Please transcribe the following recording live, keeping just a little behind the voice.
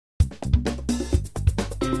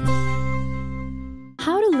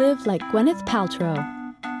How to live like Gwyneth Paltrow.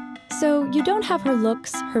 So you don't have her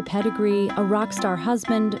looks, her pedigree, a rock star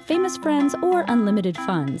husband, famous friends, or unlimited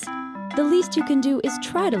funds. The least you can do is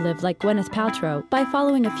try to live like Gwyneth Paltrow by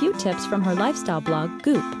following a few tips from her lifestyle blog,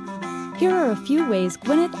 GOOP. Here are a few ways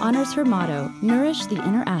Gwyneth honors her motto, nourish the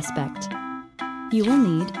inner aspect. You will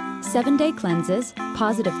need 7-day cleanses,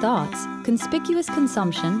 positive thoughts, conspicuous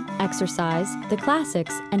consumption, exercise, the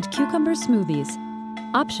classics, and cucumber smoothies.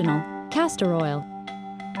 Optional, castor oil.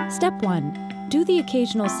 Step 1. Do the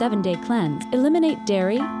occasional 7-day cleanse. Eliminate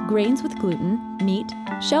dairy, grains with gluten, meat,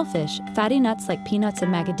 shellfish, fatty nuts like peanuts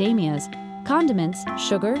and macadamias, condiments,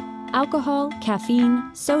 sugar, alcohol, caffeine,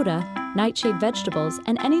 soda, nightshade vegetables,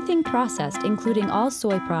 and anything processed, including all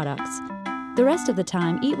soy products. The rest of the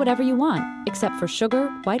time, eat whatever you want, except for sugar,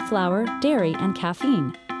 white flour, dairy, and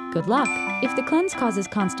caffeine. Good luck! If the cleanse causes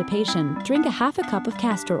constipation, drink a half a cup of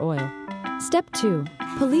castor oil. Step 2.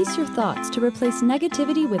 Police your thoughts to replace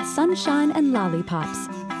negativity with sunshine and lollipops.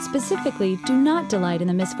 Specifically, do not delight in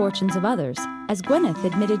the misfortunes of others, as Gwyneth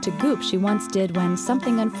admitted to GOOP she once did when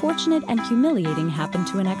something unfortunate and humiliating happened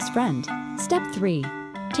to an ex-friend. Step 3.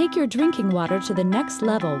 Take your drinking water to the next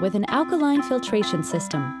level with an alkaline filtration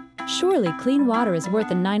system. Surely clean water is worth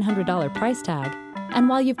a $900 price tag. And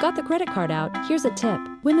while you've got the credit card out, here's a tip.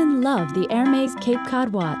 Women love the Hermes Cape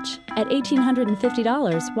Cod Watch. At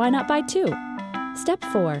 $1,850, why not buy 2? Step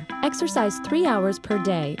 4. Exercise 3 hours per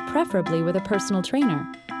day, preferably with a personal trainer.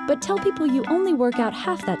 But tell people you only work out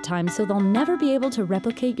half that time so they'll never be able to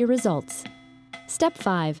replicate your results. Step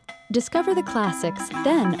 5. Discover the classics,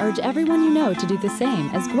 then urge everyone you know to do the same,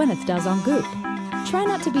 as Gwyneth does on GOOP. Try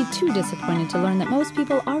not to be too disappointed to learn that most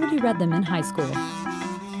people already read them in high school.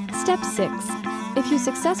 Step 6. If you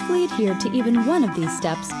successfully adhere to even one of these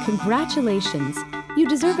steps, congratulations! You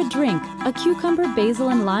deserve a drink, a cucumber, basil,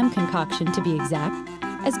 and lime concoction to be exact.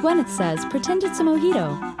 As Gwyneth says, pretend it's a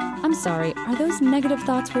mojito. I'm sorry, are those negative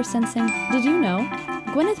thoughts we're sensing? Did you know?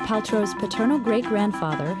 Gwyneth Paltrow's paternal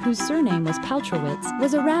great-grandfather, whose surname was Paltrowitz,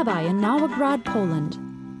 was a rabbi in Novigrad, Poland.